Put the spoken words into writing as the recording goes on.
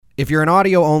If you're an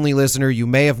audio-only listener, you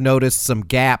may have noticed some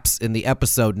gaps in the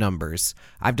episode numbers.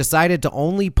 I've decided to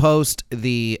only post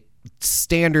the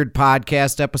standard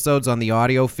podcast episodes on the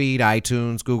audio feed,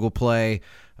 iTunes, Google Play,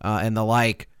 and the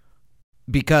like,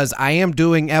 because I am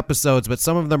doing episodes, but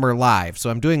some of them are live. So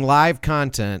I'm doing live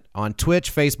content on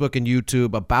Twitch, Facebook, and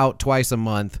YouTube about twice a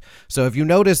month. So if you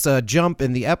notice a jump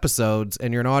in the episodes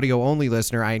and you're an audio-only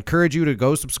listener, I encourage you to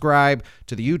go subscribe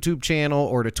to the YouTube channel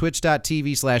or to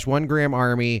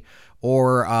twitch.tv/1gramarmy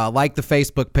or like the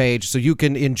Facebook page so you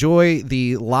can enjoy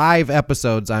the live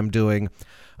episodes I'm doing.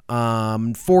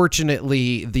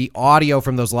 Fortunately, the audio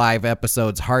from those live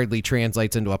episodes hardly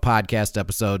translates into a podcast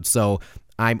episode, so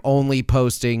I'm only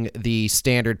posting the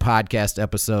standard podcast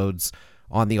episodes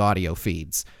on the audio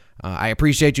feeds. I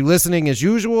appreciate you listening as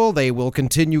usual. They will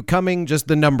continue coming, just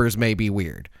the numbers may be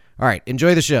weird. All right,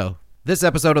 enjoy the show. This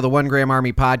episode of the 1 Gram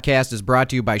Army podcast is brought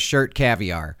to you by Shirt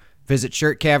Caviar. Visit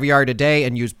Shirt Caviar today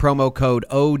and use promo code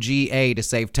OGA to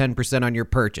save 10% on your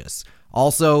purchase.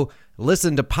 Also,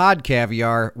 listen to Pod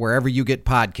Caviar wherever you get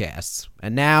podcasts.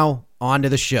 And now, on to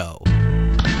the show.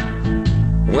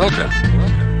 Welcome.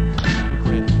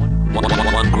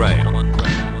 One Gram.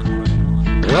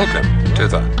 Welcome to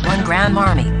the 1 Gram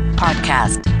Army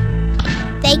podcast.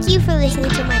 Thank you for listening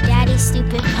to my daddy's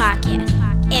stupid podcast.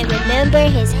 And remember,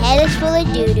 his head is full of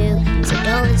doo-doo, so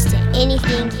don't listen to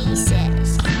anything he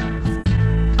says.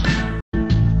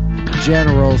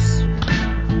 Generals,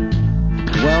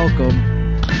 welcome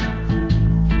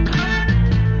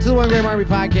to the 1 Gram Army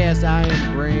podcast. I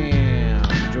am Graham.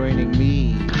 Joining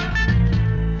me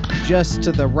just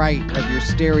to the right of your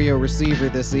stereo receiver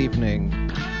this evening,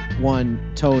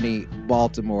 one Tony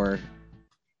Baltimore.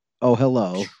 Oh,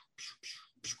 hello.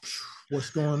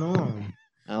 What's going on?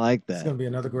 I like that. It's going to be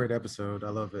another great episode. I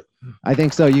love it. I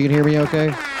think so. You can hear me okay?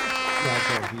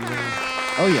 Yeah, okay. You know,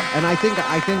 Oh yeah, and I think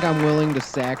I'm willing to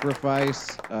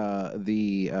sacrifice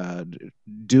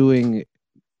doing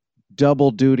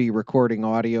double duty recording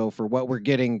audio for what we're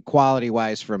getting quality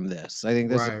wise from this. I think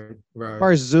this, right. as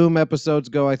far as Zoom episodes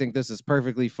go, I think this is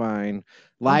perfectly fine.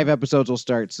 Live episodes will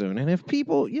start soon, and if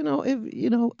people,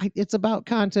 it's about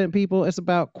content, people. It's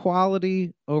about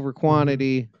quality over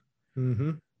quantity.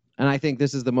 Mm-hmm. And I think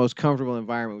this is the most comfortable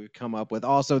environment we've come up with.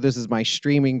 Also, this is my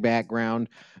streaming background.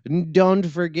 Don't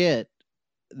forget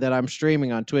that I'm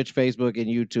streaming on Twitch, Facebook, and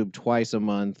YouTube twice a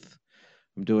month.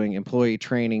 I'm doing employee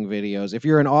training videos. If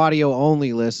you're an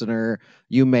audio-only listener,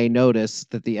 you may notice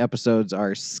that the episodes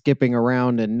are skipping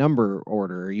around in number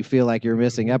order. You feel like you're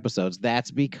missing episodes.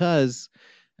 That's because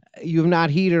you've not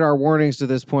heeded our warnings to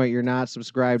this point. You're not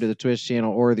subscribed to the Twitch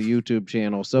channel or the YouTube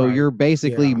channel. So you're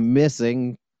basically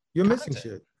missing You're content. missing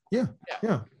shit. Yeah.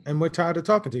 And we're tired of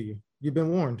talking to you. You've been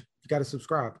warned. You got to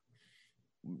subscribe.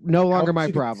 No longer my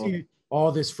problem.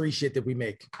 All this free shit that we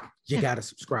make, you got to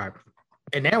subscribe.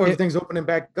 And now everything's opening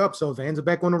back up. So fans are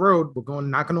back on the road. We're going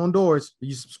knocking on doors. Are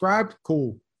you subscribed?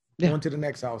 Cool. Yeah. Going to the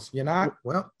next house. You're not?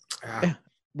 Well,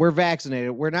 we're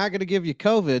vaccinated. We're not going to give you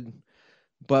COVID,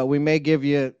 but we may give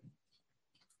you.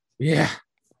 Yeah.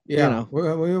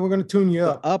 We're going to tune you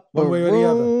up one way or the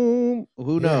other.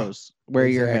 Who knows where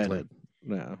you're headed?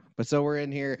 No, but so we're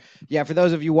in here. Yeah, for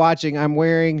those of you watching, I'm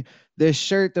wearing this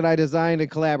shirt that I designed in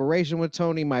collaboration with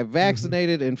Tony, my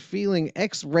vaccinated and feeling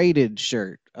X-rated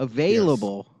shirt,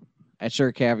 available at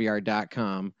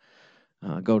shirtcaviar.com.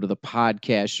 Go to the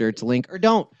podcast shirts link, or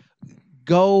don't.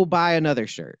 Go buy another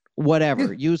shirt,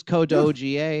 whatever. Use code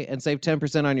OGA and save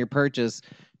 10% on your purchase.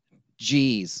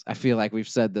 Jeez, I feel like we've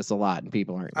said this a lot and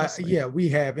people aren't listening. Yeah, we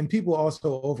have. And people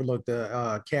also overlook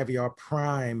the Caviar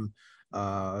Prime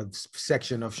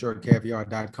section of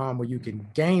shirtcaviar.com where you can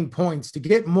gain points to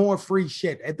get more free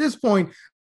shit. At this point,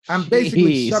 I'm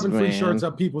basically shoving free shirts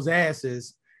up people's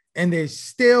asses, and they're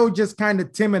still just kind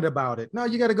of timid about it. No,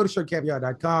 you got to go to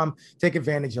shirtcaviar.com, take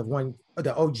advantage of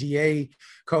the OGA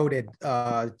code at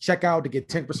checkout to get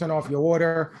 10% off your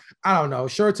order. I don't know.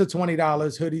 Shirts are $20,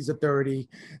 hoodies are $30.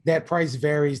 That price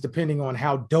varies depending on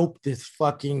how dope this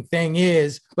fucking thing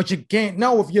is, but you can't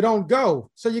know if you don't go.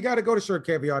 So you got to go to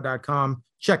shirtcaviar.com,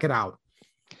 check it out.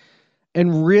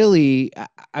 And really,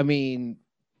 I mean,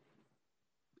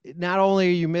 not only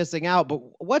are you missing out, but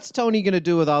what's Tony going to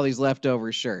do with all these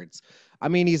leftover shirts? I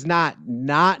mean, he's not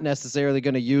necessarily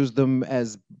going to use them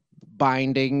as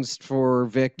bindings for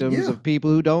victims of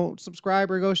people who don't subscribe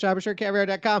or go shop at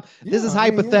shirtcaviar.com. This is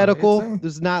hypothetical.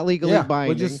 This is not legally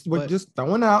binding. We're just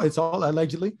throwing out. It's all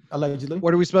allegedly.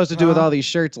 What are we supposed to do with all these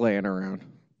shirts laying around?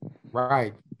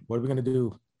 Right. What are we going to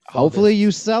do? Hopefully you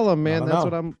sell them, man. That's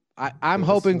what I'm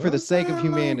hoping for the sake of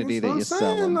humanity that you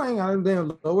sell them. I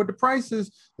lowered the prices.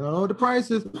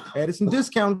 Added some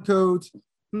discount codes.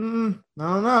 I don't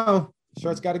know.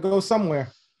 Shirt's got to go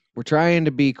somewhere. We're trying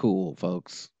to be cool,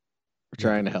 folks. We're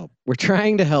trying to help. We're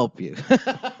trying to help you.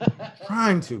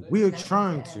 We are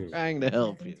trying to. Trying to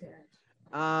help you.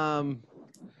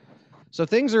 So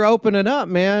things are opening up,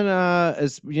 man.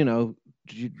 As you know,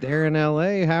 there in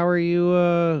LA, how are you?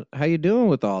 How you doing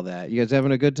with all that? You guys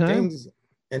having a good time? Things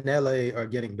in LA are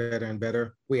getting better and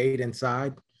better. We ate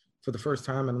inside for the first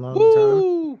time in a long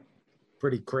Woo! time.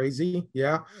 Pretty crazy,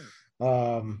 yeah.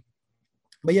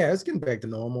 But yeah, it's getting back to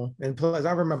normal. And plus,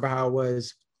 I remember how it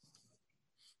was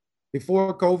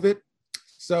before COVID.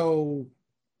 So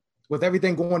with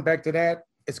everything going back to that,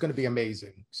 it's going to be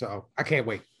amazing. So I can't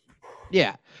wait.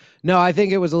 Yeah. No, I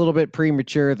think it was a little bit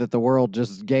premature that the world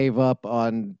just gave up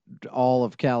on all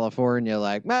of California.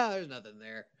 Like, nah, there's nothing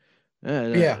there.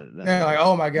 Yeah. They're like,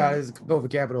 oh my God, it's the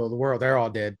COVID capital of the world. They're all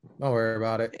dead. Don't worry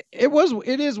about it.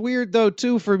 It is weird though,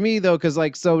 too, for me though. Cause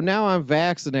like, so now I'm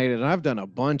vaccinated and I've done a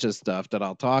bunch of stuff that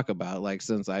I'll talk about like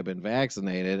since I've been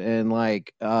vaccinated. And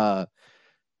like,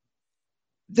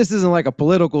 this isn't like a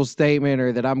political statement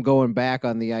or that I'm going back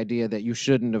on the idea that you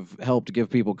shouldn't have helped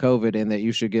give people COVID and that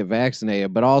you should get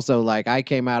vaccinated. But also like I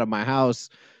came out of my house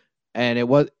and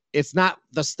it's not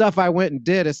the stuff I went and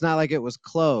did. It's not like it was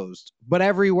closed, but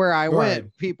everywhere I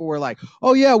went, people were like,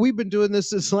 oh yeah, we've been doing this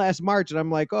since last March. And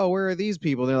I'm like, oh, where are these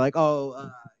people? And they're like, oh,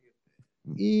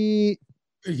 you're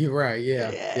right.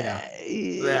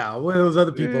 Yeah. Where are those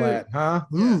other people at? Huh?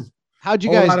 Yeah. How'd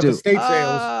you guys do? Estate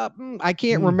sales. I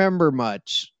can't remember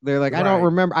much. They're like, I don't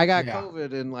remember. I got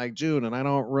COVID in like June, and I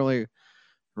don't really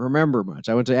remember much.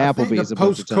 I went to Applebee's.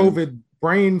 Post-COVID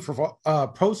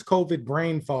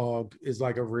brain fog is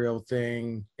like a real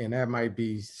thing, and that might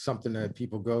be something that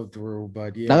people go through.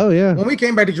 But yeah, when we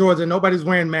came back to Georgia, nobody's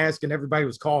wearing masks and everybody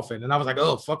was coughing, and I was like,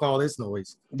 oh, fuck all this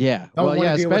noise. Yeah,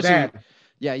 especially.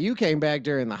 Yeah, you came back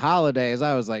during the holidays.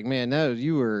 I was like, man, no,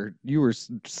 you were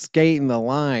skating the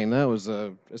line. That was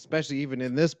especially even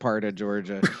in this part of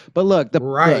Georgia. But look,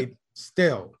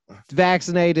 still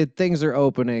vaccinated, things are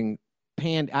opening.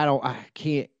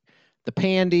 The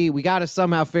pandy, we got to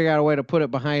somehow figure out a way to put it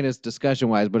behind us discussion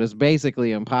wise, but it's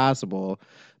basically impossible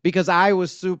because I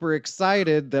was super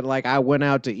excited that like I went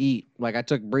out to eat. Like I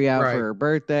took Brie out for her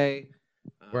birthday.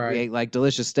 We ate like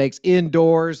delicious steaks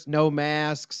indoors, no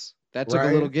masks. That took a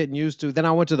little getting used to. Then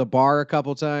I went to the bar a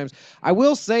couple times. I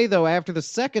will say, though, after the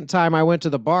second time I went to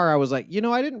the bar, I was like,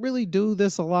 I didn't really do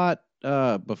this a lot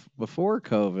before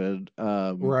COVID.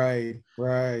 Right.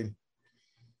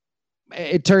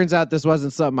 It turns out this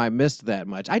wasn't something I missed that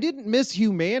much. I didn't miss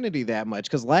humanity that much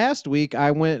because last week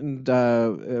I went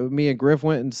and me and Griff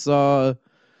went and saw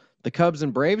the Cubs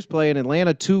and Braves play in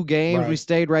Atlanta, 2 games. We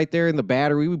stayed right there in the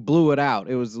Battery. We blew it out.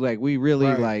 It was like we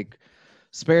really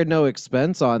spared no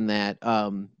expense on that.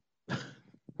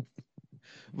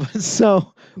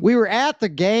 So we were at the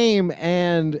game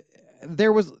and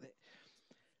there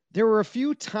were a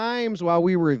few times while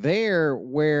we were there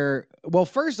where, well,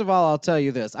 first of all, I'll tell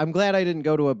you this. I'm glad I didn't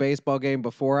go to a baseball game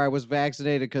before I was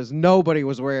vaccinated because nobody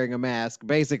was wearing a mask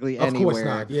basically anywhere. Of course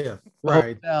not, yeah.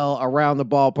 Hotel, around the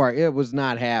ballpark. It was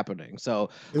not happening. So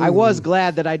I was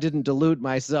glad that I didn't delude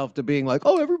myself to being like,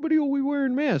 oh, everybody will be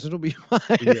wearing masks. It'll be fine.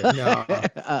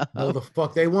 No, the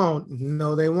fuck they won't.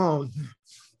 No, they won't.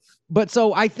 But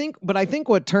I think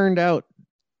what turned out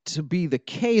to be the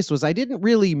case was I didn't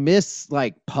really miss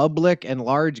like public and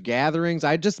large gatherings.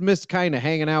 I just missed kind of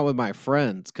hanging out with my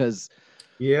friends because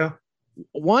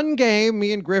one game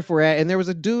me and Griff were at and there was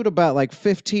a dude about like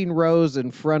 15 rows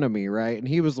in front of me, right? And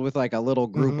he was with like a little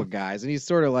group of guys and he's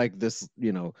sort of like this,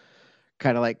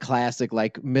 kind of like classic,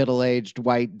 like middle-aged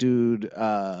white dude,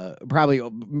 probably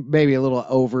maybe a little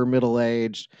over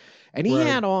middle-aged. And he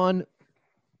had on,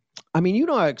 I mean, you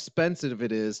know how expensive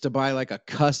it is to buy like a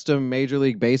custom Major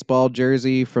League Baseball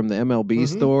jersey from the MLB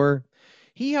store.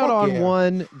 He had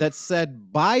one that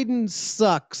said Biden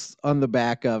sucks on the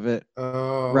back of it.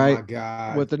 Oh, my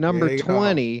God. With the number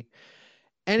 20.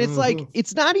 And it's like,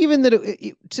 it's not even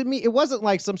that to me, it wasn't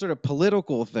like some sort of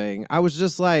political thing. I was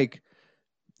just like,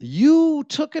 you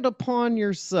took it upon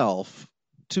yourself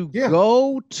to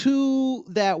go to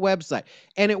that website.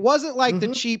 And it wasn't like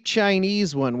the cheap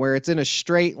Chinese one where it's in a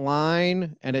straight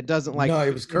line and it doesn't like. No,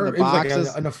 it was curved. It was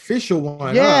like an official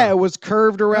one. Yeah, it was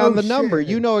curved around the number.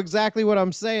 You know exactly what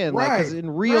I'm saying. Like, 'cause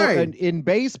in in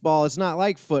baseball, it's not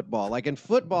like football. Like in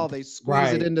football, they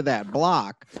squeeze it into that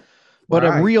block. But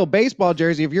a real baseball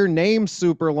jersey, if your name's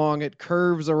super long, it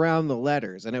curves around the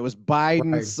letters. And it was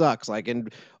Biden sucks, like in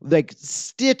like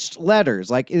stitched letters.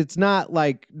 Like it's not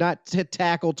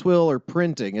tackle, twill, or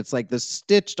printing. It's like the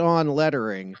stitched on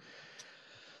lettering.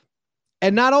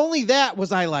 And not only that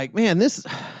was I like, man,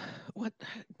 what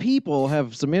people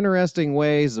have some interesting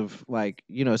ways of like,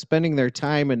 spending their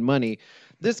time and money.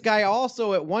 This guy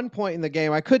also at one point in the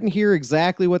game, I couldn't hear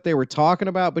exactly what they were talking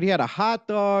about, but he had a hot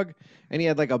dog and he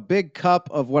had like a big cup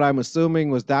of what I'm assuming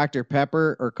was Dr.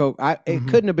 Pepper or Coke. It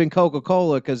couldn't have been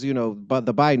Coca-Cola because, but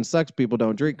the Biden sucks people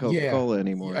don't drink Coca-Cola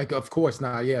anymore. Like, of course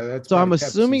not. Yeah, that's so I'm Pepsi.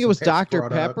 assuming it was Pepsi Dr.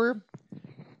 brought up. Pepper.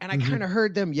 And I kind of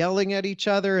heard them yelling at each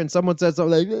other, and someone said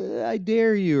something like, I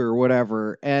dare you, or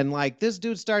whatever. And like this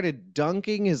dude started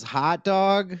dunking his hot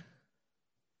dog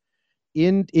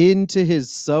into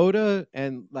his soda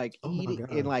and like eating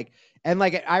and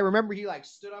like I remember he like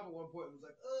stood up at one point and was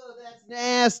like, oh, that's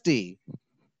nasty.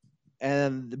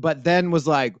 But then was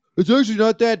like, it's actually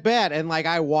not that bad. And like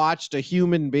I watched a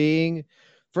human being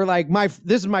for like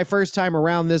this is my first time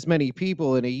around this many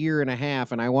people in a year and a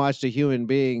half, and I watched a human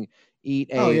being eat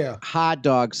a hot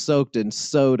dog soaked in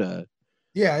soda.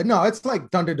 Yeah, no, it's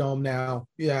like Thunderdome now.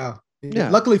 Yeah.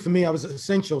 Luckily for me, I was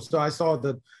essential, so I saw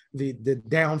the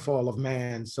downfall of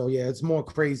man. So yeah, it's more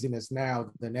craziness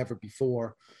now than ever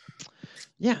before.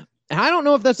 Yeah, and I don't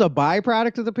know if that's a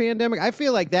byproduct of the pandemic. I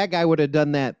feel like that guy would have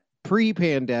done that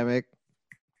pre-pandemic.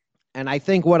 And I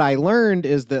think what I learned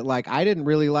is that like I didn't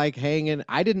really like hanging.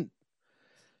 I didn't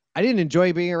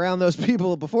enjoy being around those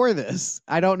people before this.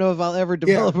 I don't know if I'll ever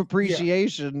develop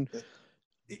appreciation.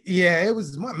 Yeah, it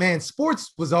was, man,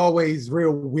 sports was always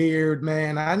real weird,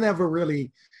 man. I never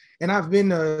really, and I've been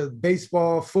to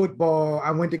baseball, football.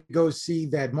 I went to go see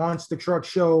that monster truck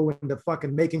show in the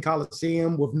fucking Macon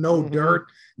Coliseum with no dirt.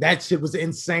 That shit was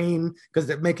insane because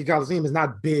the Macon Coliseum is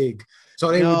not big.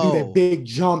 So they would do their big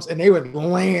jumps and they would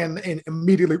land and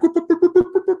immediately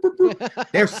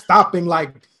they're stopping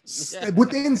like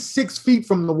within 6 feet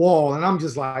from the wall. And I'm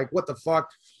just like, what the fuck?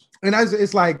 And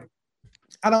it's like,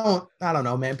 I don't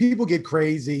know, man. People get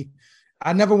crazy.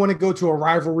 I never want to go to a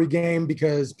rivalry game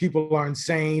because people are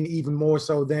insane, even more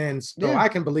so then. So I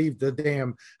can believe the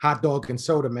damn hot dog and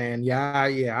soda, man. Yeah,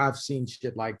 I've seen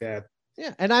shit like that.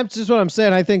 Yeah, and I'm just what I'm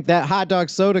saying. I think that hot dog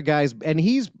soda guy's,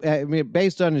 and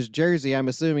based on his jersey, I'm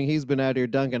assuming he's been out here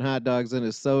dunking hot dogs in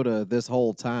his soda this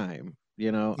whole time.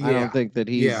 I don't think that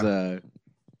he's.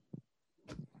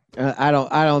 I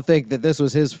don't think that this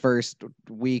was his first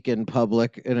week in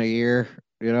public in a year.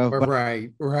 But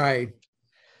right.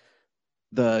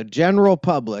 The general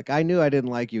public, I knew I didn't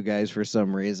like you guys for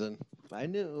some reason. I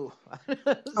knew.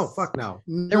 Oh fuck no!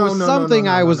 There was something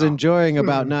I was enjoying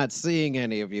about not seeing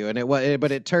any of you, and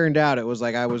but it turned out it was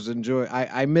like I was enjoying.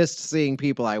 I missed seeing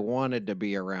people I wanted to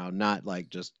be around, not like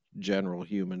just general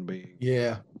human beings.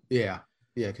 Yeah.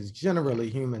 Because generally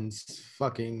humans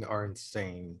fucking are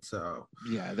insane. So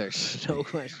yeah, there's no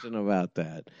question about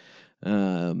that.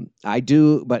 I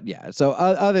do, but yeah. So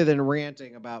other than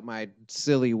ranting about my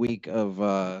silly week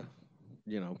of,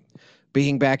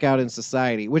 being back out in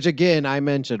society, which again I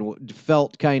mentioned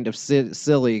felt kind of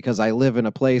silly because I live in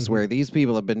a place where these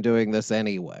people have been doing this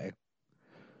anyway.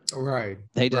 Right.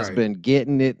 They just been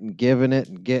getting it and giving it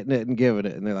and getting it and giving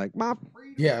it, and they're like, my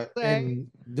yeah. And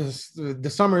the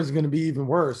summer is going to be even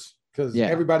worse because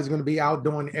everybody's going to be out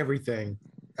doing everything,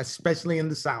 especially in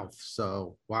the South.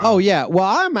 So wow. Oh yeah. Well,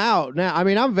 I'm out now. I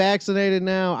mean, I'm vaccinated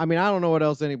now. I mean, I don't know what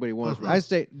else anybody wants. I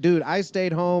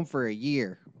stayed home for a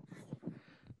year.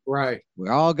 Right. We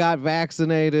all got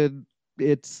vaccinated.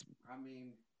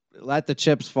 Let the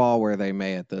chips fall where they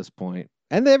may at this point.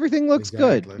 And everything looks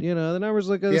good. The numbers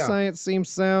look good. The science seems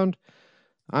sound.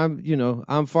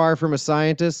 I'm far from a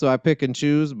scientist, so I pick and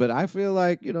choose, but I feel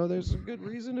like, there's a good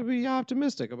reason to be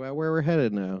optimistic about where we're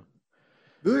headed now.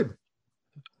 Good.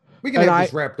 We can have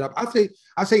this wrapped up.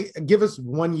 I say give us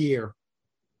 1 year.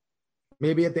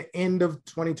 Maybe at the end of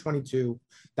 2022,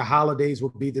 the holidays will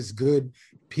be this good,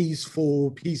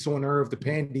 peaceful, peace on earth. The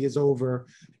pandemic is over.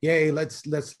 Yay, let's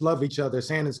love each other.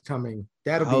 Santa's coming.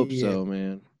 That'll be hope so,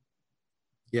 man.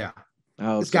 Yeah.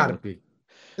 It's gotta be.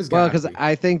 Well, because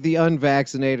I think the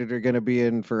unvaccinated are going to be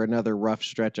in for another rough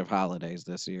stretch of holidays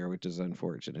this year, which is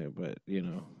unfortunate, but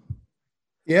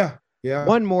Yeah.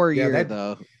 One more year,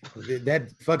 though.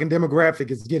 That fucking demographic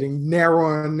is getting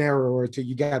narrower and narrower till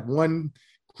you got one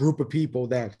group of people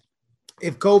that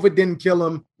if COVID didn't kill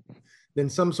them, then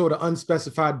some sort of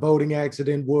unspecified boating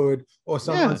accident would, or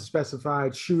some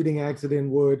unspecified shooting accident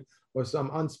would, or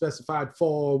some unspecified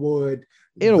fall would.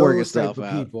 It'll work itself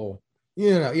out. People.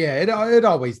 It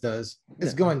always does.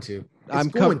 It's going to.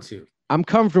 I'm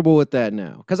comfortable with that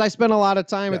now because I spent a lot of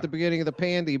time at the beginning of the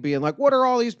pandemic being like, what are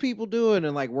all these people doing?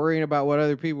 And like worrying about what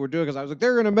other people were doing because I was like,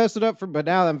 they're going to mess it up but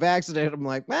now I'm vaccinated. I'm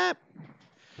like,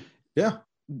 yeah.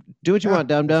 Do what you want,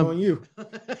 dum-dum. On you.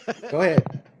 Go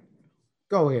ahead.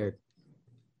 Go ahead.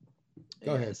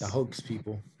 The hoax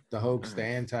people. the hoax, the I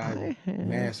have-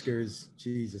 anti-maskers.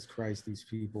 Jesus Christ, these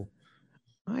people.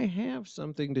 I have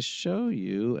something to show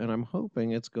you, and I'm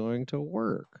hoping it's going to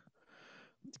work.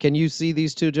 Can you see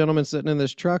these two gentlemen sitting in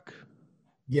this truck?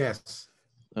 Yes.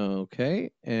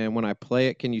 Okay. And when I play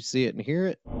it, can you see it and hear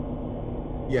it?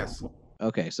 Yes.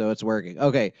 Okay, so it's working.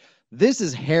 Okay, this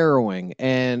is harrowing.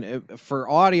 And for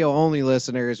audio-only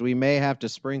listeners, we may have to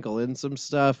sprinkle in some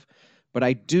stuff, but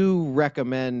I do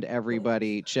recommend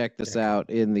everybody check this out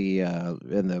in the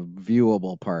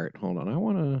viewable part. Hold on, I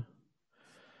want to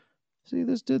see.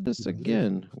 This did this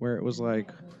again, where it was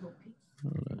like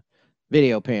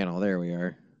video panel. There we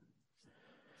are.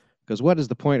 Because what is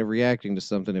the point of reacting to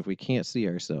something if we can't see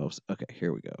ourselves? Okay,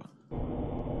 here we go.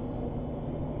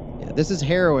 Yeah, this is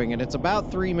harrowing, and it's about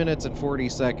 3 minutes and 40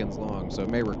 seconds long, so it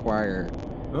may require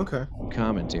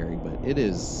commentary, but it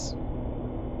is.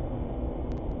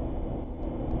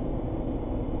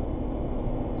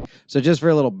 So just for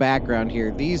a little background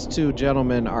here, these two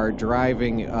gentlemen are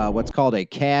driving what's called a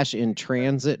cash in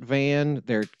transit van.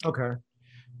 They're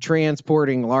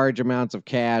transporting large amounts of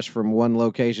cash from one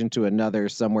location to another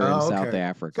somewhere in South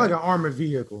Africa. It's like an armored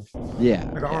vehicle. Yeah.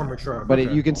 Like an armored truck.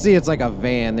 But you can see it's like a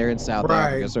van. They're in South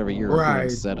Africa, sort of a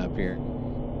European setup here.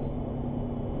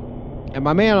 And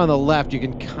my man on the left, you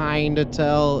can kind of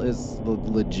tell is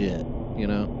legit, you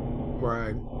know?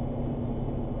 Right.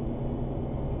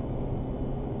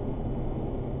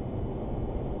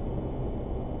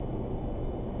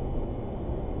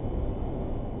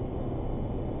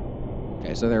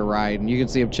 Okay, so they're riding. You can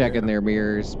see them checking their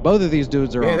mirrors. Both of these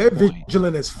dudes are on they're point.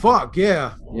 vigilant as fuck.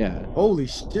 Yeah. Yeah. Holy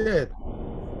shit.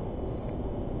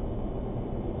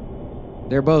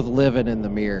 They're both living in the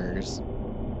mirrors.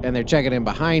 And they're checking in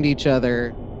behind each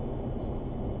other.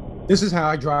 This is how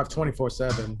I drive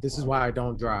 24/7. This is why I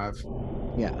don't drive.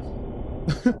 Yeah.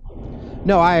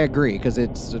 No, I agree, because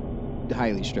it's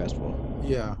highly stressful.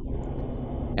 Yeah.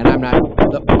 And I'm not...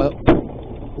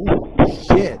 Ooh,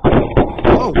 shit.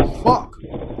 Oh, fuck.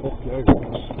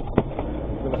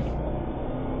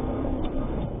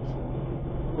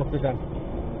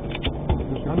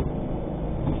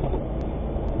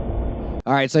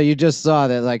 All right, so you just saw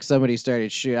that like somebody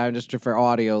started shooting. I'm just for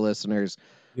audio listeners.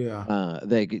 Yeah.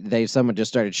 Someone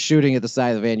just started shooting at the side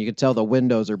of the van. You can tell the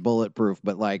windows are bulletproof,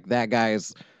 but like that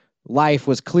guy's life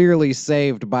was clearly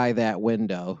saved by that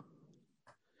window.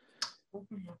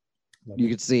 You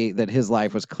could see that his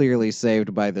life was clearly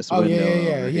saved by this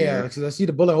window. Yeah. Because I see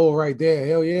the bullet hole right there.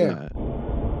 Hell yeah.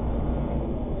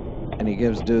 And he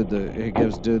gives dude the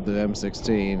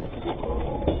M16.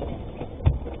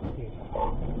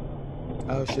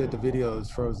 Oh shit, the video is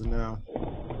frozen now.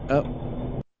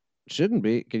 Oh, shouldn't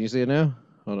be. Can you see it now?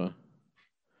 Hold on.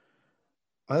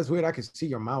 Oh, that's weird. I can see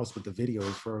your mouse, but the video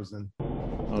is frozen.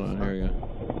 Hold on, here we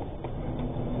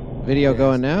go. Video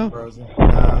going now? Frozen.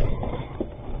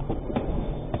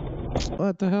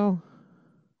 What the hell?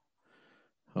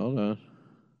 Hold on.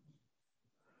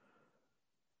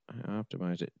 I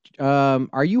optimize it.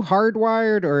 Are you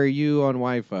hardwired or are you on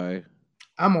Wi-Fi?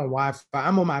 I'm on Wi-Fi.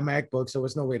 I'm on my MacBook, so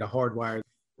it's no way to hardwire.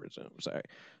 Sorry.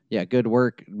 Yeah, good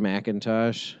work,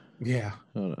 Macintosh. Yeah.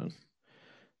 Hold on.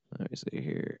 Let me see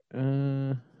here.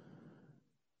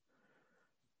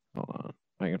 Hold on.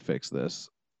 I can fix this.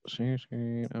 Share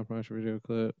screen, optimize video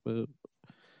clip. Boop.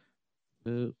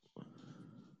 Boop.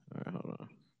 All right, hold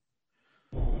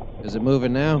on. Is it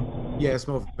moving now? Yeah, it's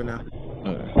moving now.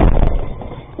 Okay.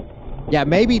 Yeah,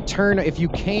 maybe if you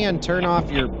can, turn off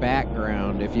your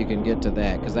background if you can get to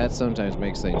that, because that sometimes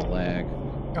makes things lag.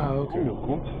 Oh, okay.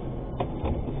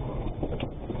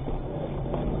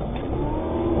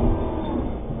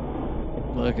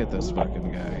 Look at this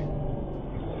fucking guy.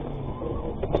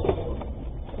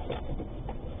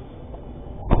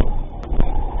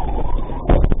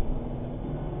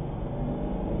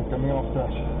 Coming off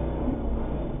dash.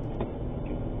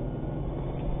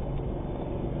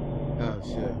 Oh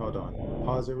shit, hold on.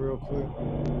 Pause it real quick.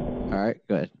 All right,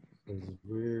 good.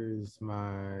 Where's my...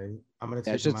 I'm gonna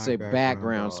take I should my say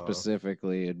background off.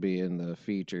 specifically. It'd be in the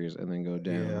features and then go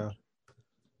down. Yeah.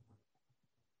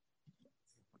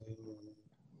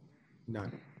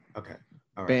 None. Okay.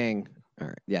 All right. Bang. All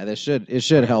right. Yeah, it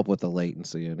should help with the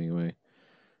latency anyway.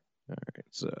 All right.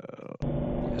 So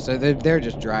they're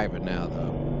just driving now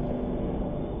though.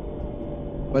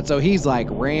 But so he's like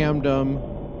rammed them.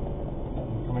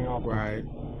 Coming off. Right.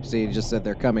 See, he just said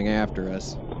they're coming after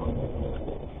us.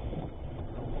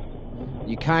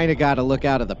 You kind of got to look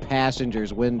out of the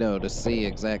passenger's window to see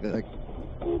exactly like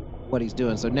what he's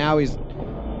doing. So now he's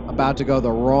about to go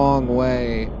the wrong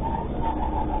way.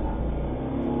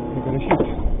 They're gonna shoot.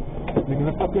 They're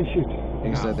gonna fucking shoot.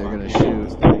 He said they're gonna fuck. shoot.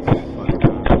 This thing is fucking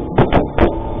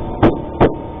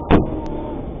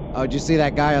Oh, did you see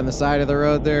that guy on the side of the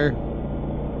road there?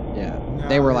 Yeah, No,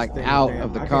 they were this like thing, out damn,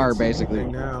 of the I car can't see basically.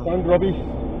 anything now. Found Robbie.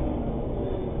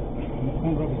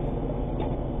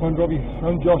 Found Robbie.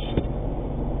 Found Josh.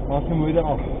 Ask him where they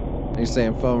are. He's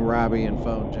saying phone Robbie and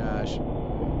phone Josh.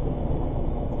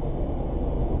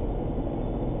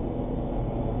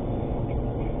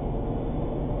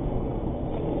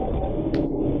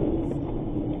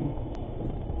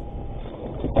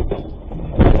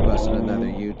 He's busting another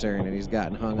U-turn and he's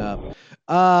gotten hung up.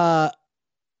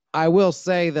 I will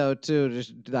say though too,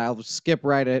 I'll skip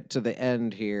right to the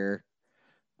end here.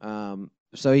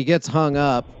 So he gets hung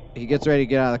up. He gets ready to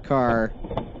get out of the car.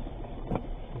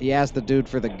 He asks the dude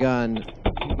for the gun.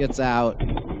 He gets out.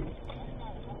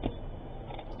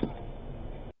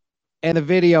 And the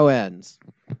video ends.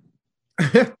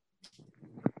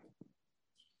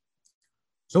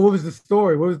 So what was the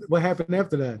story? What happened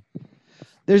after that?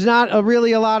 There's not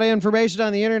really a lot of information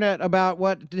on the internet about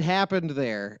what happened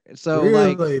there. So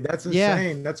Really? like, That's yeah.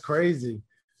 insane. That's crazy.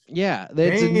 Yeah,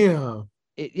 Damn.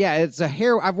 it's a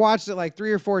hair. I've watched it like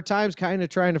 3 or 4 times, kind of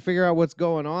trying to figure out what's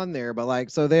going on there. But like,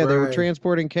 so they were Right.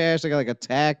 transporting cash. They got like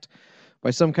attacked by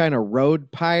some kind of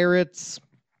road pirates,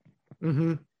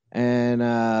 Mm-hmm.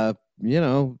 and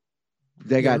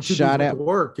they got shot at.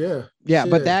 Work, yeah. Yeah,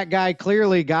 but Shit. that guy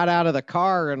clearly got out of the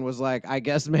car and was like, I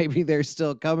guess maybe they're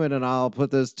still coming and I'll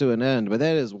put this to an end. But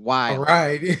that is All wild.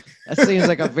 right. That seems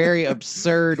like a very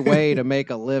absurd way to make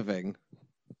a living.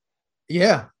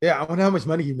 Yeah. I wonder how much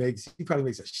money he makes. He probably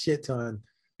makes a shit ton.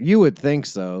 You would think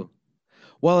so.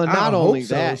 Well, and I not hope only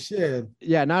so. that, Shit.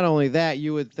 yeah, not only that,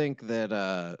 you would think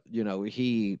that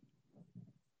he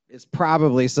is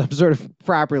probably some sort of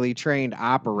properly trained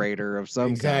operator of some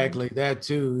Exactly. That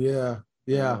too. Yeah.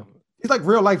 Yeah. kind. He's like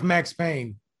real life Max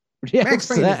Payne. Yeah, Max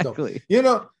Payne is dope. exactly. You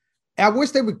know, I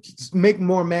wish they would make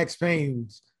more Max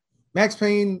Paynes. Max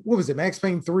Payne, what was it? Max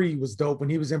Payne 3 was dope when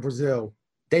he was in Brazil.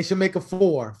 They should make a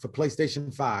 4 for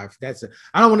PlayStation 5. That's it.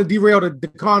 I don't want to derail the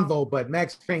convo, but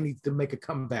Max Payne needs to make a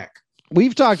comeback.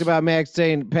 We've talked about Max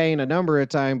Payne a number of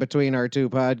times between our 2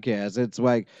 podcasts. It's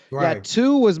like, Right. yeah,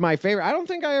 2 was my favorite. I don't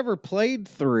think I ever played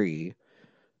 3.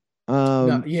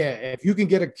 No, yeah, if you can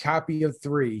get a copy of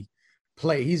 3,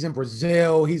 play. He's in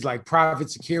Brazil. He's like private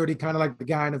security, kind of like the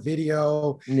guy in the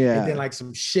video. Yeah. And then like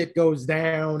some shit goes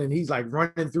down and he's like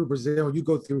running through Brazil. You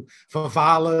go through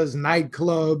favelas,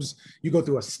 nightclubs. You go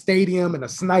through a stadium and a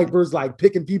sniper's like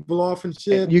picking people off and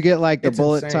shit. You get like the It's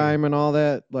bullet insane. time and all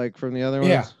that, like from the other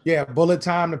ones. Yeah. Bullet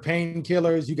time, the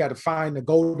painkillers. You got to find the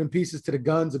golden pieces to the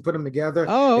guns and put them together.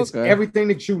 Oh, It's okay. everything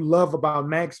that you love about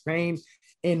Max Payne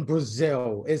in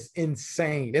Brazil. It's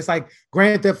insane. It's like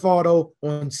Grand Theft Auto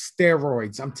on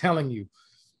steroids. I'm telling you.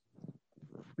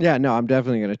 Yeah, no, I'm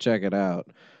definitely gonna check it out.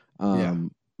 Yeah.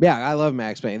 Yeah, I love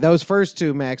Max Payne. Those first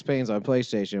 2 Max Paynes on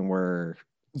PlayStation were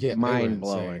Yeah, they were mind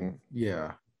blowing. insane.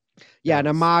 Yeah. Yeah, That and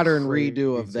a was modern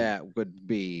redo of crazy. that would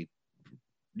be,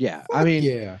 yeah. I mean,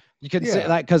 yeah. you could say Yeah.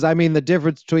 like, because I mean, the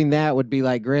difference between that would be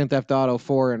like Grand Theft Auto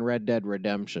 4 and Red Dead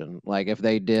Redemption. Like if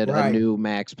they did a Right. new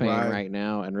Max Payne Right. right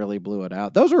now and really blew it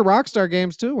out. Those were Rockstar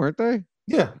games too, weren't they?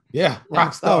 Yeah.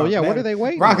 Rockstar. Oh yeah, man. what are they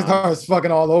waiting on? Rockstar is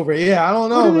fucking all over. Yeah, I don't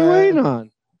know, What are they man. waiting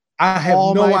on? I have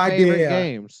All no my favorite idea.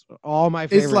 games. All my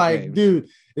favorite It's like, games. dude,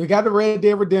 they got the Red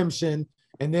Dead Redemption,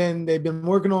 and then they've been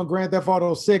working on Grand Theft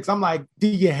Auto 6. I'm like, do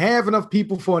you have enough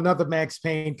people for another Max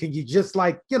Payne? Can you just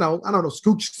like, I don't know,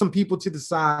 scooch some people to the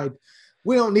side?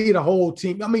 We don't need a whole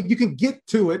team. I mean, you can get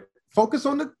to it. Focus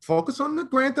on the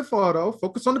Grand Theft Auto.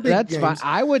 Focus on the big That's games. fine.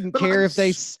 I wouldn't But, care like, if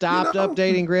they stopped know.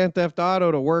 updating Grand Theft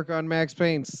Auto to work on Max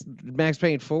Payne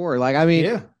 4. Like, I mean,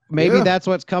 Yeah. maybe Yeah. that's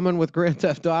what's coming with Grand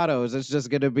Theft Auto. Is it's just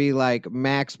going to be like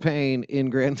Max Payne in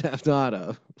Grand Theft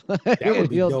Auto. That would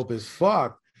be You'll dope as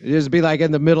fuck. just be like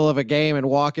in the middle of a game and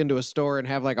walk into a store and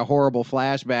have like a horrible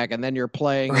flashback, and then you're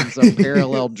playing in some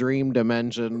parallel dream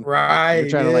dimension. Right. You're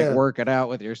trying to yeah. like work it out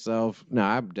with yourself. No,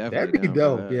 I'm definitely That'd be down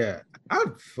for dope. that. Yeah.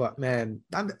 I'd fuck, man.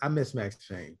 I miss Max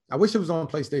Payne. I wish it was on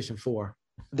PlayStation 4.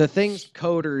 The things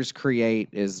coders create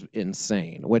is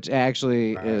insane, which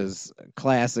actually Right. is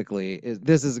classically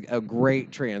this is a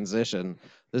great transition.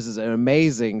 This is an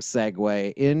amazing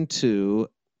segue into,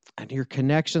 and your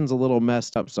connection's a little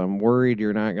messed up, so I'm worried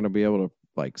you're not going to be able to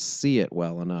like see it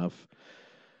well enough.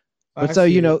 But I so,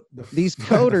 see you it. know, The these the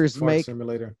coders fart make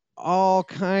simulator. all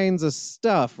kinds of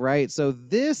stuff, right? So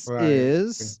this Right.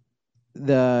 is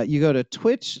you go to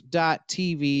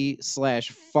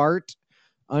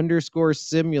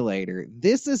twitch.tv/fart_simulator.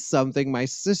 This is something my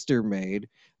sister made.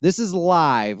 This is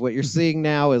live. What you're seeing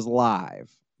now is live.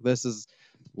 This is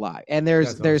live. And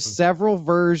there's That's awesome. several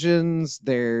versions.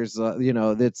 There's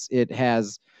it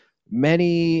has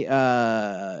many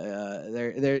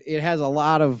there it has a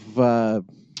lot of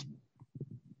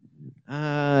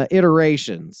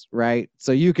iterations, right?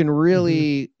 So you can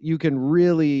really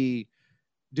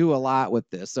do a lot with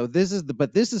this. So this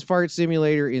is Fart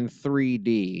Simulator in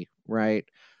 3D, right?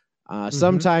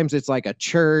 Sometimes it's like a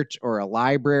church or a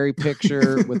library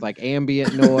picture with like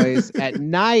ambient noise. At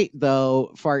night,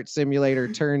 though, Fart Simulator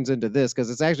turns into this because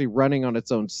it's actually running on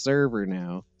its own server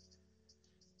now.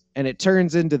 And it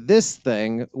turns into this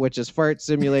thing, which is Fart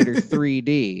Simulator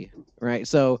 3D, right?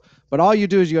 So, but all you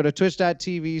do is you go to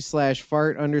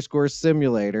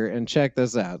twitch.tv/fart_simulator and check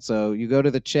this out. So you go to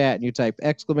the chat and you type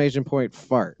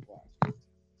 !fart.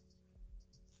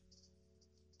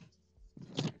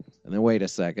 And then wait a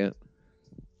second.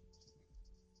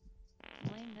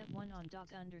 Blame that one on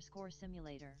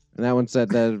dog_simulator. And that one said,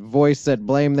 the voice said,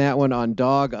 blame that one on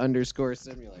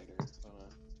dog_simulator.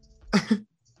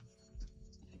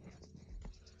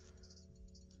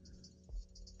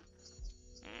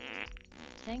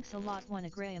 Thanks a lot, One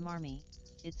Graham Army.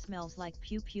 It smells like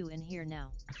pew pew in here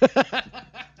now.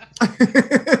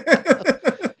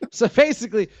 So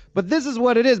basically, but this is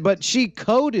what it is. But she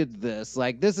coded this.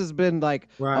 Like, this has been like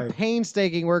Right. a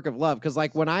painstaking work of love. Because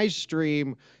like when I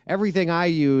stream, everything I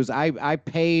use, I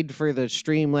paid for the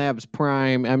Streamlabs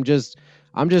Prime. I'm just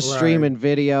Right. streaming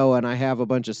video, and I have a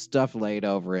bunch of stuff laid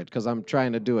over it because I'm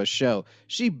trying to do a show.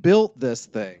 She built this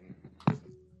thing.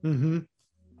 Mm-hmm.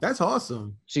 That's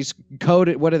awesome. She's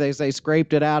coded. What do they say?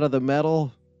 Scraped it out of the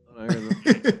metal.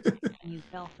 You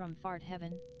fell from fart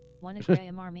heaven. One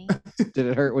Graham Army. Did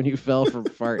it hurt when you fell from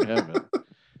fart heaven?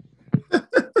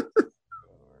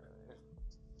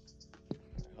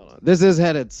 Hold on. This is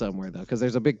headed somewhere though, because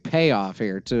there's a big payoff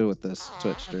here too with this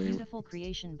Twitch A stream. beautiful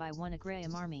creation by One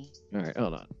Graham Army. All right,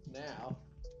 hold on. Now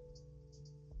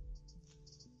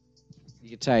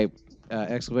you type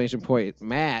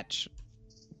 !match.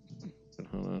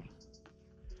 Hold on.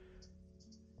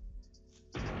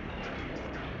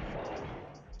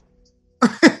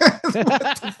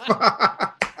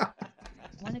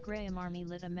 One Graham Army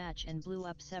lit a match and blew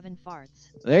up 7 farts.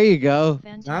 There you go.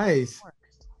 Fantastic Nice. work.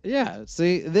 Yeah,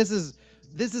 see, this is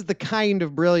the kind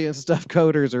of brilliant stuff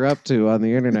coders are up to on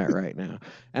the internet right now.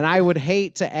 And I would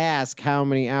hate to ask how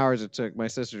many hours it took my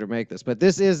sister to make this, but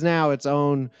this is now its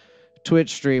own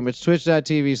Twitch stream. It's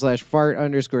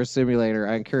twitch.tv/fart_simulator.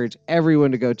 I encourage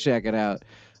everyone to go check it out.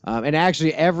 And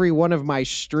actually, every one of my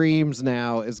streams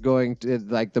now is going to,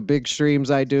 like the big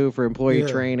streams I do for employee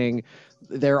training,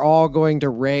 they're all going to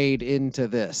raid into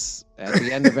this at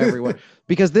the end of every one.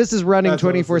 Because this is running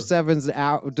 24/7's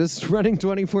out. This is running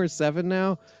 24/7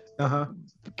 now. Uh-huh.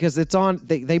 Because it's on,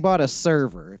 they bought a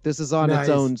server. This is on its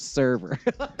own server.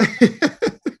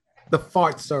 The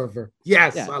fart server.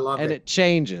 Yes, Yeah, I love and it. it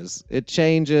changes. It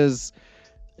changes.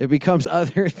 It becomes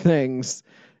other things.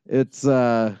 It's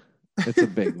a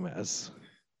big mess.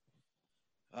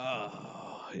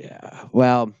 Oh yeah.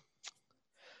 Well,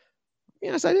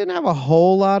 yes, I didn't have a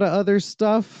whole lot of other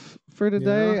stuff for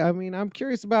today. Yeah. I mean, I'm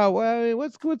curious about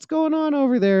what's going on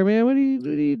over there, man. What are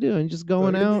you doing? Just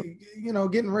going out? You know,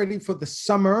 getting ready for the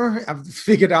summer. I've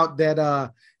figured out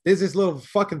that there's this little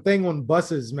fucking thing on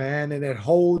buses, man, and it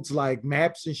holds like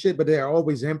maps and shit, but they're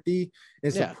always empty.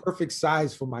 It's Yeah. a perfect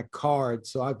size for my card,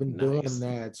 so I've been doing Nice.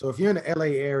 that. So if you're in the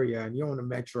LA area and you're on the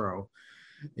metro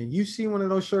and you see one of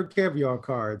those Shirt Caviar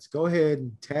cards, go ahead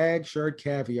and tag Shirt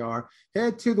Caviar.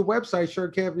 Head to the website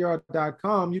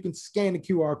shirtcaviar.com. You can scan the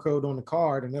QR code on the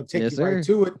card and they'll take Yes, you right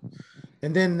sir. to it.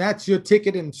 And then that's your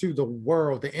ticket into the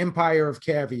world, the empire of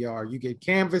caviar. You get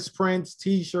canvas prints,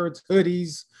 t-shirts,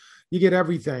 hoodies. You get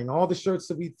everything. All the shirts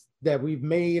that we've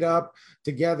made up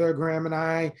together, Graham and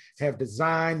I have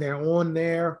designed. They're on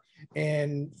there,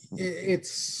 and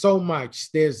it's so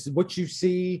much. There's what you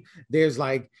see. There's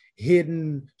like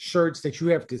hidden shirts that you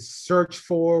have to search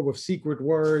for with secret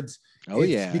words. Oh,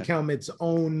 It's yeah. become its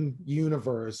own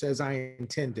universe as I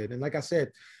intended. And like I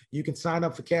said, you can sign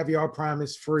up for Caviar Prime.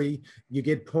 It's free. You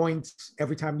get points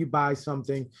every time you buy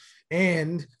something,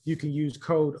 and you can use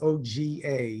code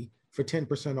OGA for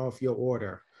 10% off your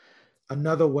order.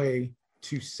 Another way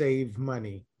to save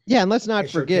money. Yeah, and let's not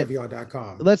at forget.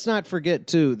 shirtcaviar.com. Let's not forget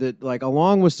too that, like,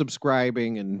 along with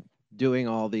subscribing and doing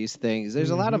all these things,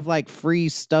 there's a lot of like free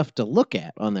stuff to look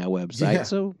at on that website. Yeah.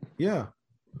 So Yeah.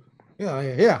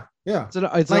 it's an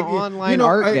Like, online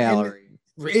art and gallery.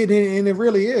 it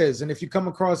really is. And if you come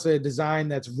across a design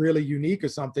that's really unique or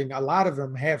something, a lot of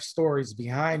them have stories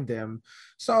behind them.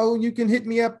 So you can hit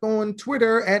me up on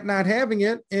Twitter at Not Having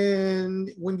It.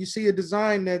 And when you see a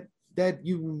design that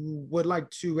you would like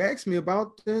to ask me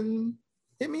about, then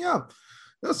hit me up.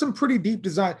 there's some pretty deep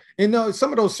design. And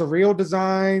some of those surreal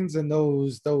designs and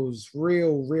those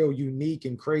real unique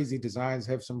and crazy designs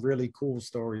have some really cool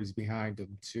stories behind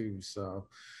them too. So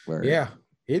Word. yeah,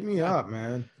 hit me up,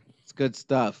 man. It's good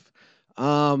stuff.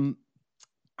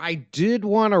 I did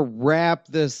want to wrap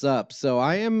this up. So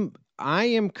I am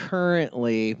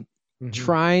currently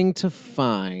trying to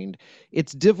find,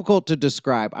 it's difficult to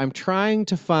describe. I'm trying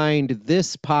to find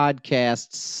this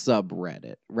podcast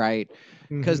subreddit, right?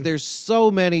 Because there's so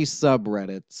many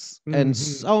subreddits and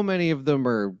so many of them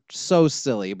are so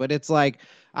silly, but it's like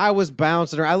I was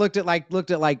bouncing around. I looked at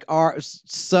like our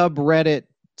subreddit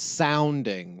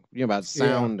sounding, about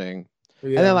sounding.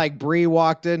 Yeah. And then like Bree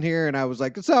walked in here and I was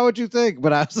like, "So what you think?"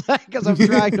 But I was like, because I'm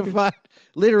trying to find,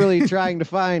 literally trying to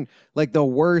find like the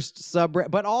worst subreddit,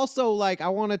 but also like I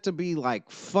want it to be like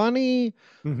funny,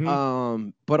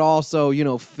 but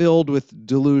also filled with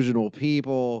delusional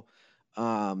people.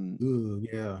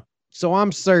 Yeah. So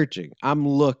I'm searching. I'm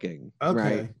looking. Okay.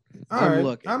 Right? I'm right.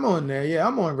 Looking. I'm on there. Yeah,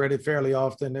 I'm on Reddit fairly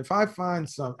often. If I find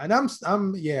some, and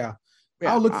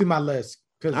I'll look through my list.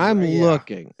 I'm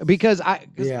looking because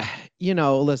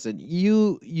listen,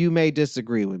 you may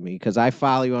disagree with me because I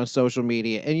follow you on social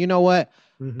media, and you know what?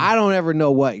 I don't ever know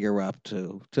what you're up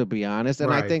to be honest.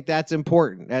 And I think that's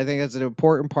important. I think that's an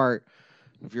important part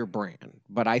of your brand.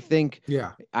 But I think,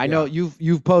 I know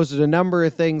you've posted a number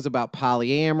of things about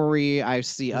polyamory. I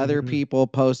see other people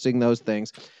posting those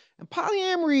things. And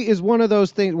polyamory is one of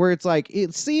those things where it's like,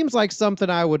 it seems like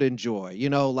something I would enjoy,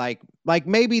 like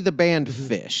maybe the band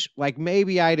Fish, like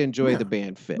maybe I'd enjoy the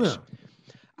band Fish. Yeah.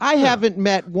 I haven't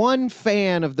met one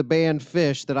fan of the band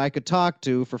Fish that I could talk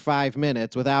to for 5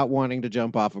 minutes without wanting to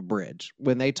jump off a bridge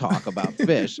when they talk about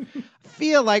Fish. I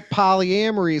feel like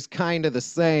polyamory is kind of the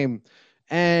same.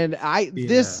 And I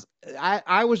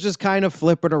was just kind of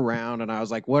flipping around and I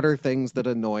was like, what are things that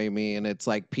annoy me? And it's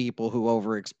like people who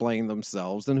over-explain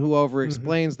themselves and who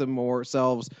over-explains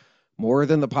themselves more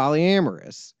than the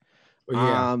polyamorous.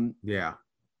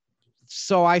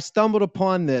 So I stumbled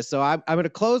upon this. So I'm going to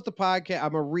close the podcast.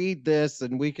 I'm going to read this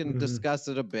and we can discuss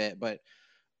it a bit, but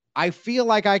I feel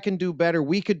like I can do better.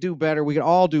 We could do better. We could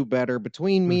all do better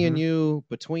between me and you,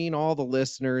 between all the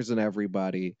listeners and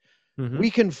everybody.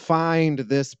 We can find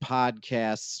this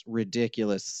podcast's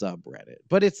ridiculous subreddit,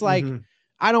 but it's like,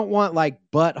 I don't want like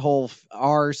r/butthole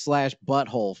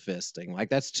fisting. Like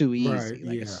that's too easy. Right.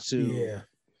 Like it's too,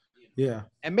 yeah.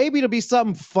 And maybe it'll be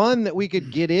something fun that we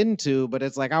could get into, but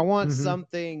it's like, I want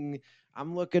something,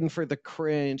 I'm looking for the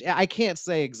cringe. I can't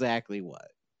say exactly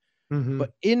what,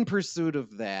 but in pursuit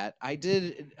of that, I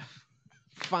did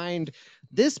find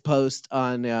this post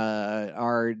on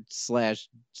r/polyamory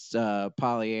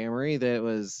that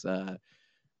was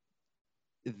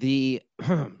the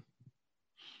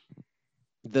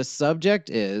subject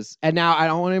is, and now I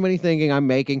don't want anybody thinking I'm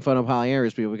making fun of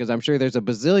polyamorous people because I'm sure there's a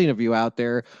bazillion of you out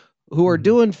there who are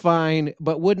doing fine,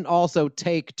 but wouldn't also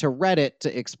take to Reddit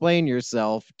to explain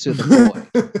yourself to the boy.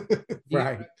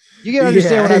 Right. You can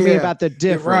understand what I mean about the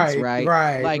difference, right?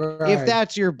 Right. Like if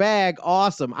that's your bag,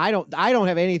 awesome. I don't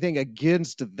have anything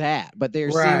against that, but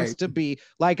there seems to be,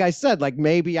 like I said, like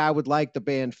maybe I would like the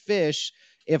band Fish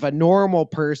if a normal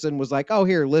person was like, oh,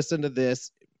 here, listen to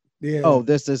this. Yeah. Oh,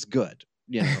 this is good.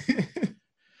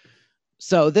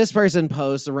 So this person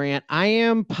posts a rant. I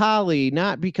am poly,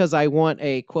 not because I want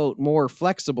a, quote, more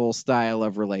flexible style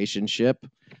of relationship.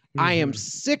 I am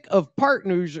sick of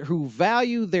partners who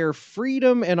value their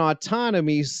freedom and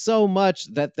autonomy so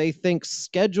much that they think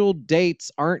scheduled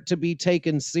dates aren't to be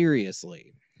taken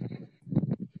seriously.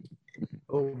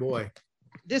 Oh, boy.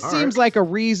 This seems like a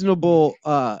reasonable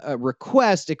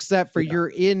request, except for you're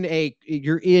in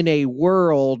a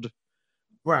world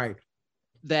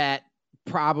that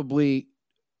probably,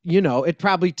 it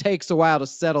probably takes a while to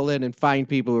settle in and find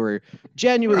people who are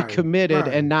genuinely committed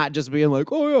and not just being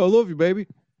like, oh, yeah, I love you, baby.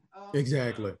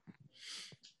 Exactly.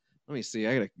 Let me see.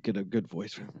 I got to get a good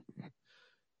voice for him.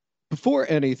 Before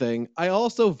anything, I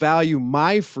also value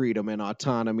my freedom and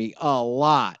autonomy a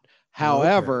lot.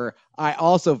 However, I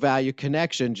also value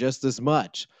connection just as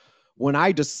much. When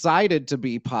I decided to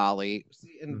be poly,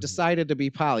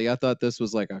 I thought this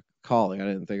was like a calling. I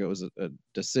didn't think it was a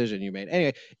decision you made.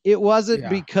 Anyway, it wasn't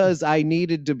because I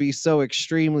needed to be so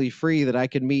extremely free that I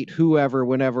could meet whoever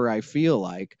whenever I feel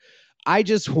like. I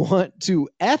just want to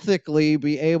ethically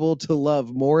be able to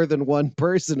love more than one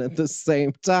person at the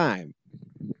same time.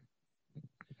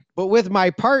 But with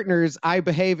my partners, I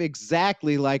behave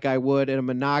exactly like I would in a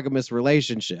monogamous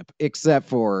relationship, except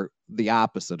for the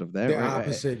opposite of that. The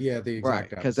opposite, the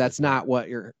exact because that's not what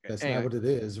That's not what it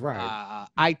is, right?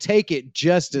 I take it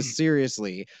just as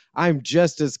seriously. I'm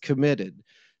just as committed.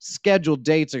 scheduled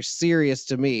dates are serious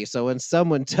to me. So when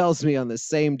someone tells me on the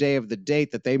same day of the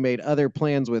date that they made other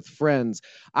plans with friends,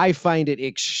 I find it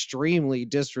extremely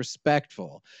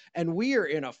disrespectful. And we are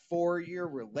in a 4-year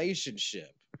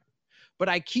relationship. But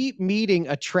I keep meeting,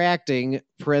 attracting,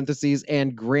 parentheses,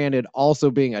 and granted, also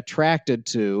being attracted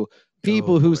to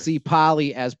people who see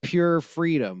poly as pure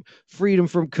freedom, freedom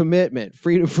from commitment,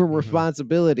 freedom from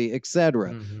responsibility,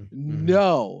 etc.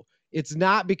 No, it's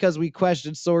not because we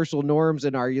question social norms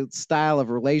in our style of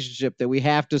relationship that we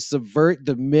have to subvert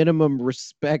the minimum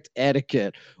respect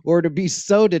etiquette or to be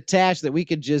so detached that we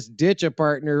could just ditch a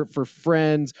partner for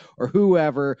friends or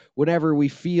whoever whenever we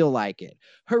feel like it.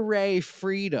 Hooray,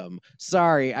 freedom.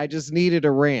 Sorry, I just needed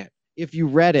a rant. If you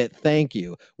read it, thank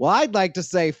you. Well, I'd like to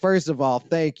say, first of all,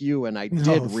 thank you. And I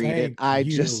did read it. I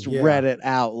just read it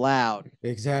out loud.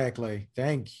 Exactly.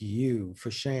 Thank you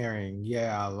for sharing.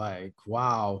 Yeah, like,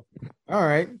 wow. All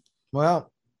right.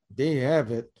 Well, there you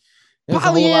have it. There's a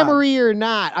whole lot. Polyamory or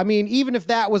not. I mean, even if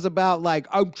that was about like,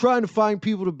 I'm trying to find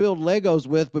people to build Legos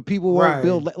with, but people won't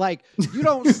build, like, you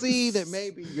don't see that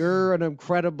maybe you're an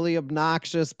incredibly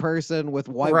obnoxious person with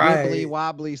wibbly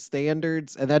wobbly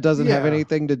standards, and that doesn't have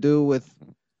anything to do with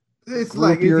it's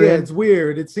like, it's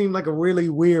weird. It seemed like a really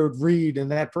weird read,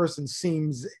 and that person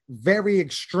seems very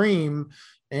extreme.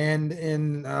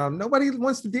 And nobody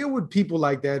wants to deal with people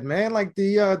like that, man. Like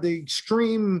the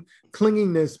extreme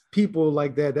clinginess, people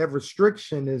like that. That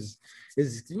restriction is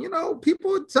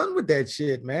people are done with that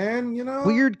shit, man.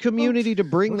 Weird community to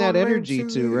bring that energy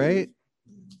to, right?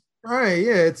 Right,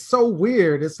 yeah. It's so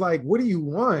weird. It's like, what do you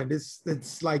want?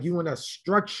 It's like you want a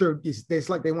structured. It's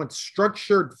like they want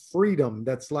structured freedom.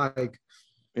 That's like,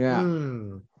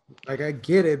 like I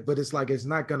get it, but it's like it's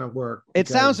not gonna work. It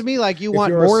sounds to me like you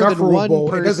want more than one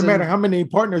person. It doesn't matter how many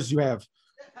partners you have.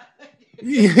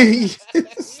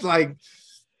 It's like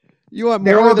you want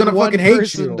more than one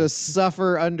person to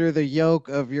suffer under the yoke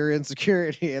of your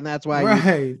insecurity, and that's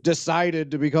why you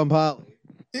decided to become poly.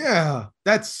 Yeah,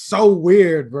 that's so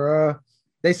weird, bro.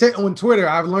 They said on Twitter,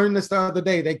 I've learned this the other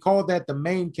day, they called that the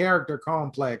main character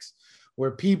complex,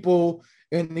 where people,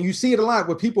 and you see it a lot,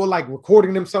 where people are like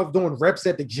recording themselves doing reps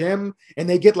at the gym, and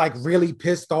they get like really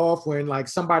pissed off when like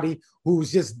somebody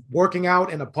who's just working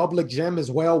out in a public gym as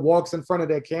well walks in front of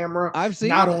their camera. I've seen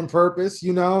not on purpose,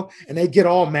 and they get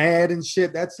all mad and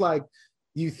shit. That's like,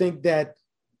 you think that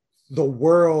the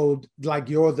world, like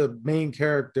you're the main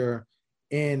character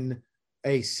in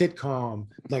a sitcom,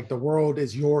 like the world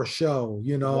is your show,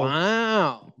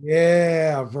 Wow.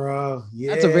 Yeah, bro.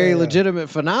 Yeah. That's a very legitimate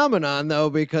phenomenon though,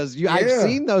 because I've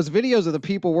seen those videos of the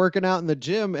people working out in the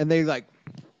gym and they like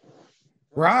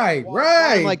right.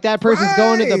 Like that person's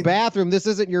going to the bathroom. This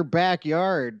isn't your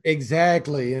backyard.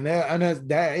 Exactly. And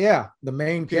that the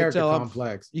main character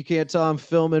complex. You can't tell I'm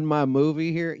filming my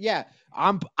movie here. Yeah.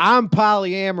 I'm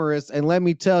polyamorous, and let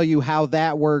me tell you how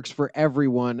that works for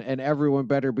everyone, and everyone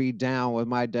better be down with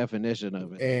my definition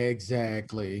of it.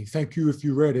 Exactly. Thank you if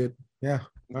you read it. Yeah.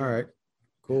 All right.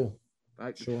 Cool.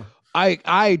 Sure.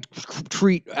 I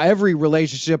treat every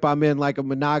relationship I'm in like a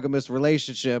monogamous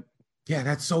relationship. Yeah,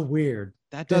 that's so weird.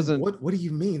 That doesn't. What do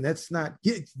you mean? That's not.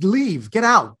 Leave. Get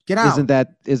out. Isn't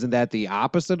that the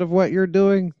opposite of what you're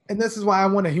doing? And this is why I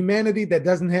want a humanity that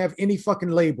doesn't have any fucking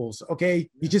labels. Okay,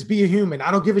 you just be a human.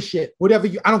 I don't give a shit. Whatever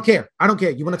you. I don't care.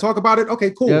 You want to talk about it?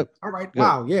 Okay, cool. Yep. All right. Yep.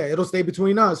 Wow. Yeah, it'll stay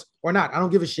between us or not. I don't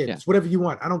give a shit. Yeah. It's whatever you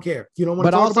want. I don't care. If you don't want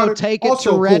to talk about it, take it to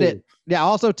Reddit. Cool. Yeah,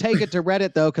 also take it to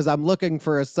Reddit though, because I'm looking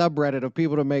for a subreddit of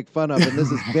people to make fun of, and this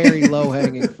is very low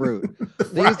hanging fruit.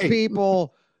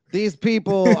 These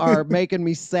people are making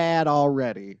me sad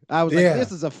already. I was like,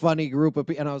 this is a funny group of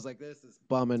people. And I was like, this is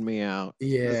bumming me out.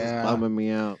 Yeah. This is bumming me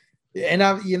out. And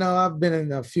I've been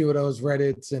in a few of those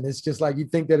Reddits, and it's just like, you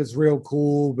think that it's real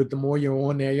cool, but the more you're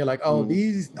on there, you're like,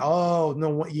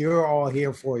 no, you're all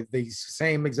here for the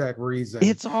same exact reason.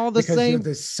 It's all the same. You're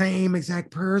the same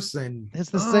exact person. It's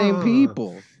the same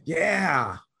people.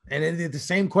 Yeah. And it's the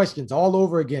same questions all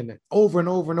over again, over and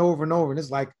over and over and over. And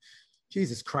it's like,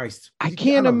 Jesus Christ. I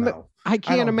can't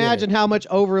imagine how much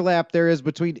overlap there is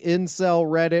between incel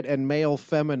Reddit and male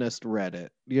feminist Reddit.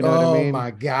 You know what I mean? Oh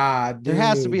my God. There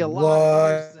has to be a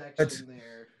lot of intersection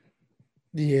there.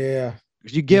 Yeah.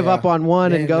 You give up on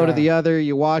one and go to the other.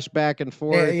 You wash back and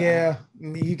forth. Yeah.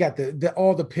 You got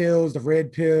all the pills, the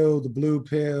red pill, the blue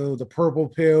pill, the purple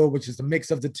pill, which is the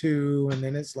mix of the two. And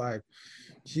then it's like,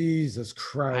 Jesus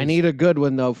Christ. I need a good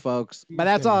one though, folks. But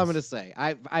that's all I'm going to say.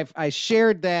 I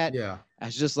shared that. Yeah. I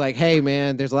was just like, hey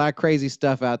man, there's a lot of crazy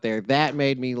stuff out there. That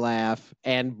made me laugh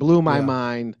and blew my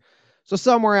mind. So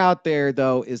somewhere out there,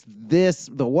 though, is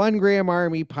the 1 Gram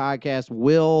Army podcast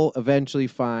will eventually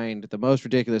find the most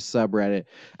ridiculous subreddit.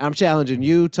 I'm challenging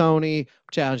you, Tony.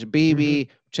 I'm challenging BB. I'm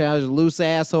challenging Loose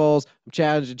Assholes. I'm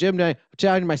challenging Jim. I'm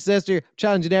challenging my sister. I'm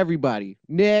challenging everybody.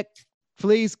 Nick,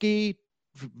 Fleesky,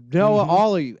 Noah,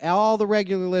 all of you, all the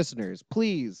regular listeners,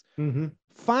 please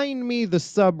find me the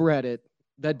subreddit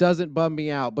that doesn't bum me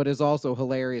out, but is also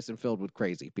hilarious and filled with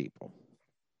crazy people.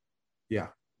 Yeah,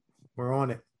 we're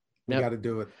on it. We got to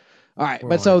do it. All right,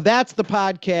 but so that's the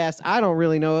podcast. I don't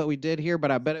really know what we did here,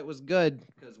 but I bet it was good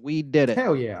because we did it.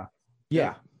 Hell yeah.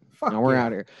 Yeah. Fuck now we're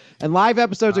out here. And live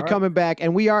episodes are coming back.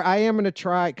 And I am going to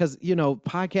try, because,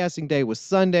 podcasting day was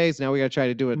Sundays. Now we got to try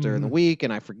to do it during the week.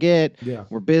 And I forget. Yeah.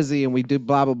 We're busy and we do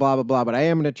blah, blah, blah, blah, blah. But I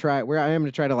am going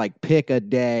to try to like pick a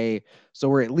day. So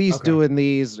we're at least doing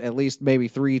these at least maybe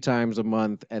 3 times a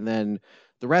month. And then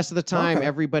the rest of the time,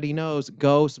 everybody knows,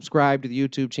 go subscribe to the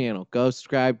YouTube channel. Go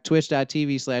subscribe,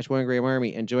 twitch.tv/1 Gram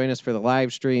Army, and join us for the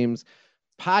live streams.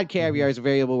 Pod Caviar is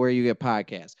available where you get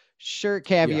podcasts. Shirt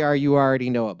Caviar you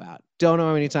already know about. Don't know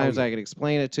how many times I can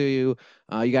explain it to you.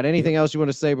 You got anything else you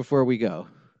want to say before we go?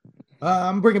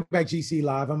 I'm bringing back GC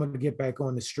Live. I'm going to get back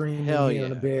on the stream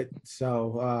in a bit.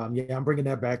 So, I'm bringing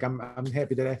that back. I'm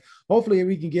happy that hopefully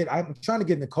we can I'm trying to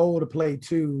get Nicole to play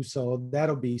too. So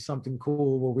that'll be something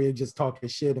cool where we're just talking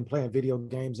shit and playing video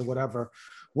games or whatever.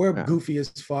 We're goofy as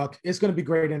fuck. It's going to be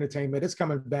great entertainment. It's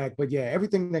coming back. But yeah,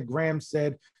 everything that Graham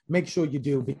said, make sure you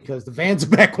do, because the van's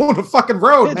back on the fucking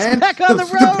road, man. Back on the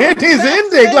road. The band is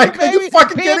ending. Like, are you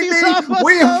fucking kidding me?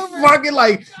 We're fucking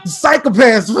like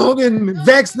psychopaths, fucking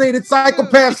vaccinated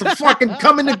psychopaths are fucking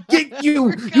coming to get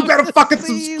you. You better fucking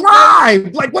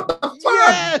subscribe. Like, what the fuck?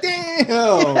 Yes.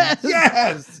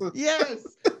 Damn. Yes.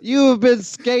 You have been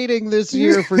skating this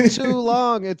year for too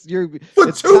long. It's too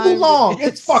long.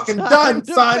 It's fucking done,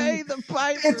 son.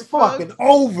 It's fucking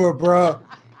over, bro.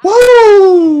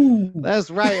 Woo! That's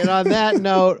right. And on that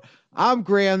note, I'm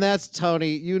Graham. That's Tony.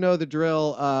 You know the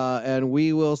drill. And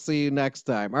we will see you next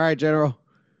time. All right, General.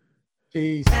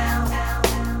 Peace.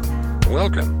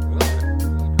 Welcome.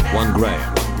 1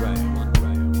 Gram.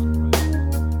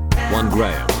 1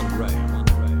 Gram.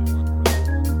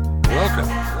 Welcome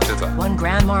to the 1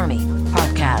 Gram Army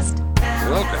podcast.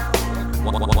 Welcome.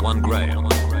 1 Gram.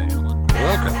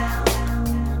 Welcome.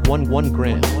 1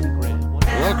 gram.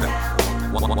 Welcome.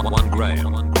 1 Gram.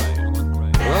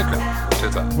 Welcome to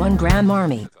the 1 Gram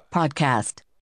Army podcast.